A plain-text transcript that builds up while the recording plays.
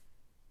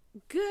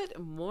Good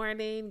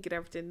morning, good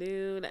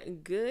afternoon,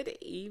 good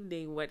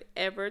evening,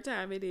 whatever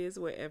time it is,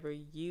 wherever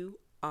you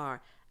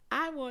are.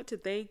 I want to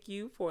thank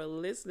you for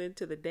listening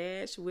to The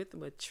Dash with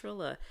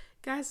Matrilla.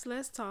 Guys,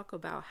 let's talk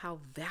about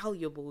how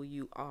valuable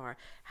you are,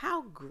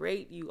 how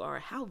great you are,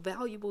 how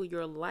valuable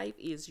your life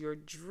is, your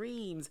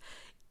dreams.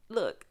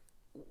 Look,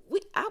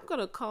 I'm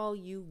going to call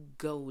you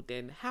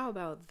Golden. How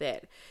about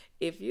that?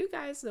 If you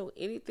guys know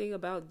anything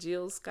about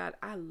Jill Scott,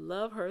 I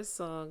love her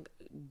song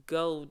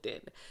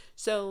Golden.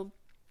 So,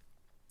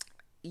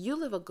 you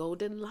live a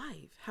golden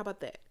life. How about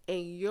that?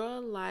 And your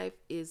life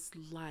is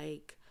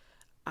like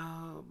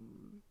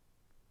um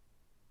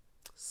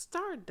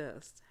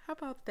Stardust. How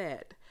about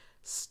that?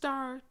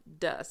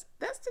 Stardust.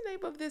 That's the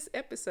name of this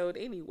episode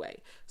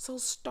anyway. So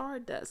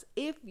Stardust.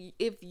 If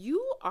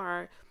you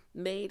are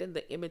made in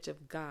the image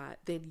of God,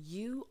 then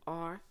you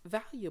are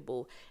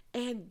valuable.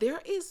 And there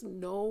is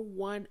no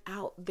one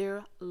out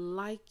there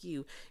like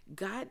you.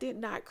 God did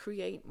not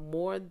create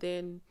more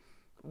than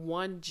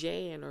one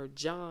Jan or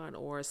John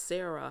or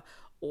Sarah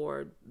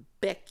or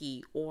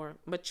Becky or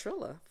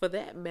Matrilla for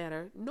that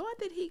matter, nor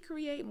did he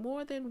create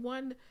more than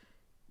one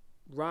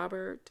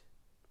Robert,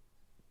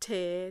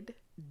 Ted,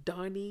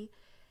 Donnie.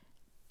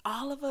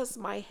 All of us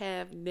might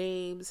have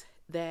names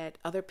that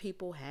other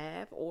people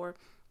have, or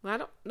I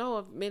don't know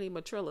of many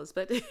Matrillas,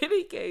 but in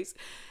any case,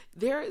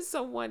 there is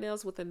someone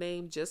else with a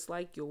name just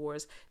like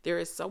yours. There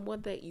is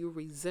someone that you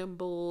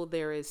resemble.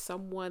 There is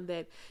someone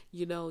that,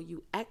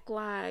 you act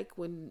like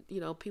when,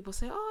 people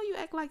say, oh, you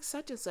act like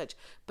such and such.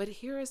 But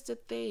here is the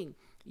thing.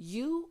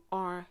 You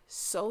are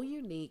so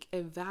unique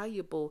and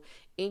valuable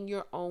in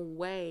your own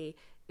way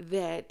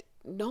that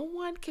no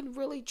one can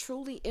really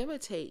truly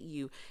imitate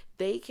you.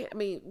 They can,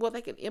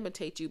 they can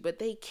imitate you, but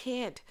they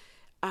can't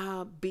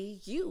be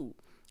you.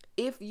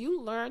 If you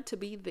learn to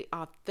be the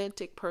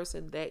authentic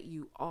person that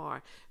you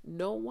are,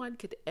 no one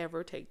could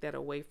ever take that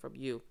away from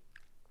you.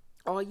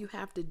 All you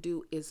have to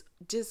do is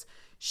just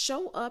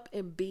show up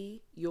and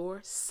be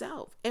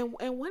yourself. And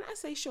when I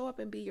say show up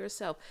and be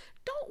yourself,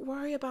 don't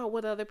worry about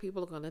what other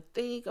people are going to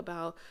think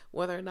about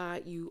whether or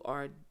not you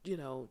are,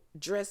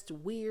 dressed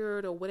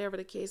weird or whatever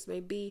the case may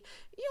be.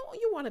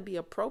 You want to be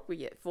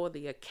appropriate for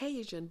the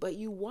occasion, but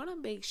you want to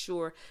make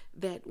sure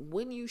that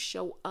when you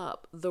show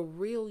up, the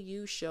real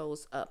you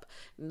shows up,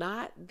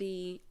 not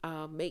the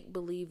make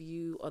believe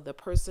you or the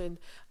person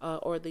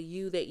or the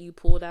you that you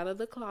pulled out of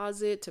the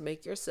closet to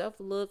make yourself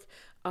look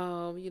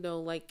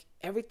like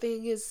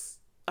everything is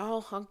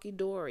all hunky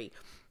dory.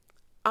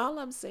 All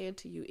I'm saying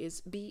to you is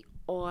be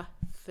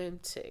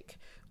authentic.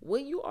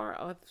 When you are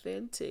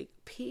authentic,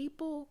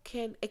 people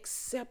can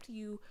accept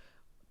you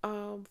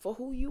for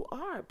who you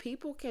are.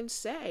 People can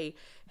say,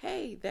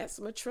 hey, that's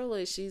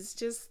Matrilla. She's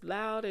just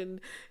loud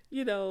and,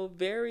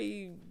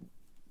 very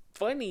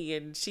funny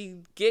and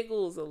she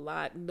giggles a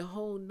lot and the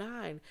whole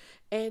nine.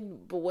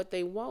 But what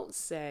they won't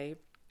say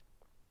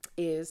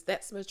is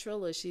that's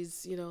Matrilla.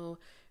 She's,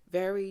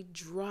 very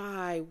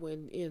dry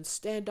when in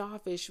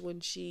standoffish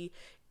when she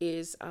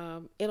is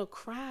in a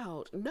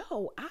crowd.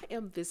 No, I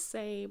am the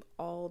same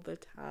all the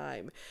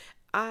time.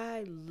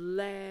 I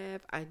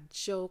laugh, I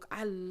joke,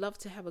 I love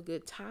to have a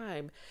good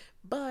time,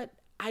 but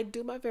I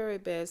do my very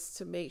best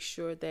to make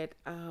sure that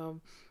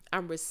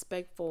I'm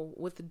respectful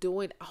with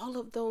doing all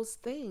of those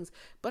things,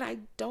 but I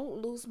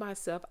don't lose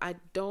myself. I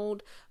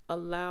don't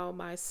allow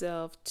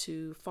myself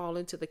to fall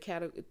into the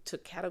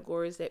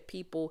categories that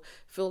people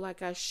feel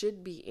like I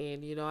should be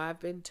in. I've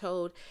been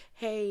told,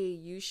 hey,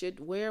 you should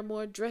wear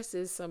more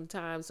dresses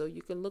sometimes so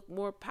you can look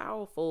more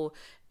powerful.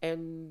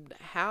 And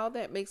how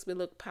that makes me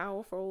look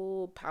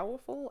powerful,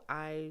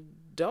 I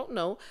don't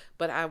know,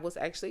 but I was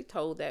actually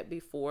told that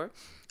before.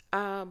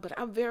 But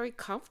I'm very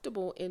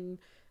comfortable in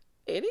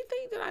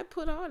anything that I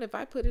put on. If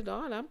I put it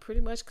on, I'm pretty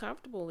much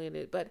comfortable in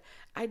it. But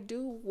I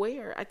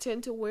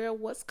tend to wear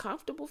what's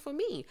comfortable for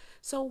me.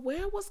 So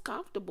wear what's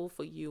comfortable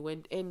for you.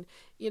 And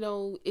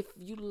if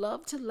you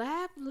love to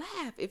laugh.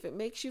 If it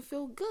makes you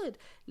feel good,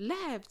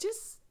 laugh.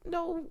 Just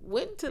know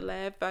when to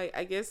laugh.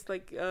 I guess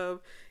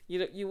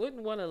you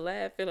wouldn't want to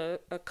laugh in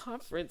a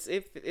conference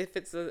if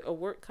it's a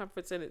work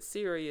conference and it's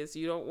serious.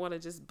 You don't want to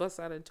just bust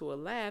out into a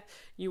laugh.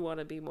 You want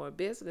to be more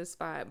business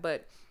vibe.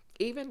 But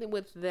even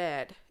with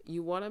that,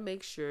 you want to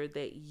make sure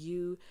that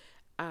you're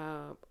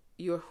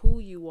who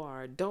you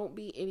are. Don't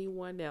be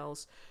anyone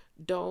else.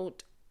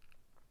 Don't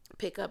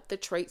pick up the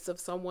traits of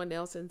someone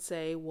else and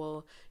say,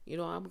 well,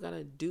 I'm going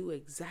to do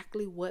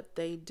exactly what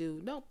they do.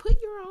 No, put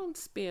your own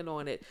spin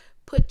on it.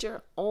 Put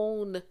your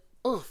own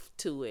oomph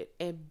to it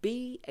and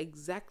be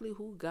exactly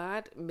who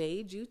God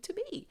made you to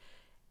be.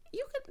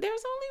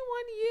 There's only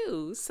one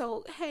you.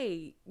 So,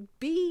 hey,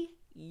 be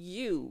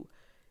you.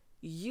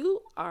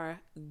 You are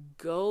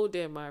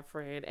golden, my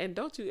friend, and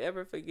don't you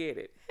ever forget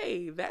it.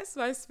 Hey, that's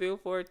my spiel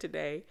for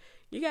today.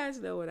 You guys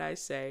know what I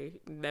say.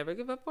 Never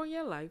give up on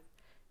your life,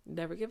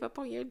 never give up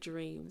on your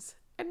dreams,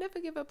 and never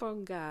give up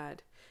on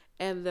God.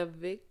 And the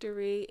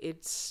victory,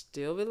 it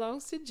still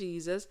belongs to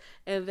Jesus,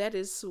 and that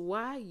is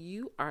why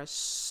you are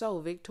so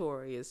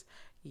victorious.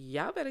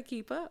 Y'all better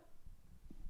keep up.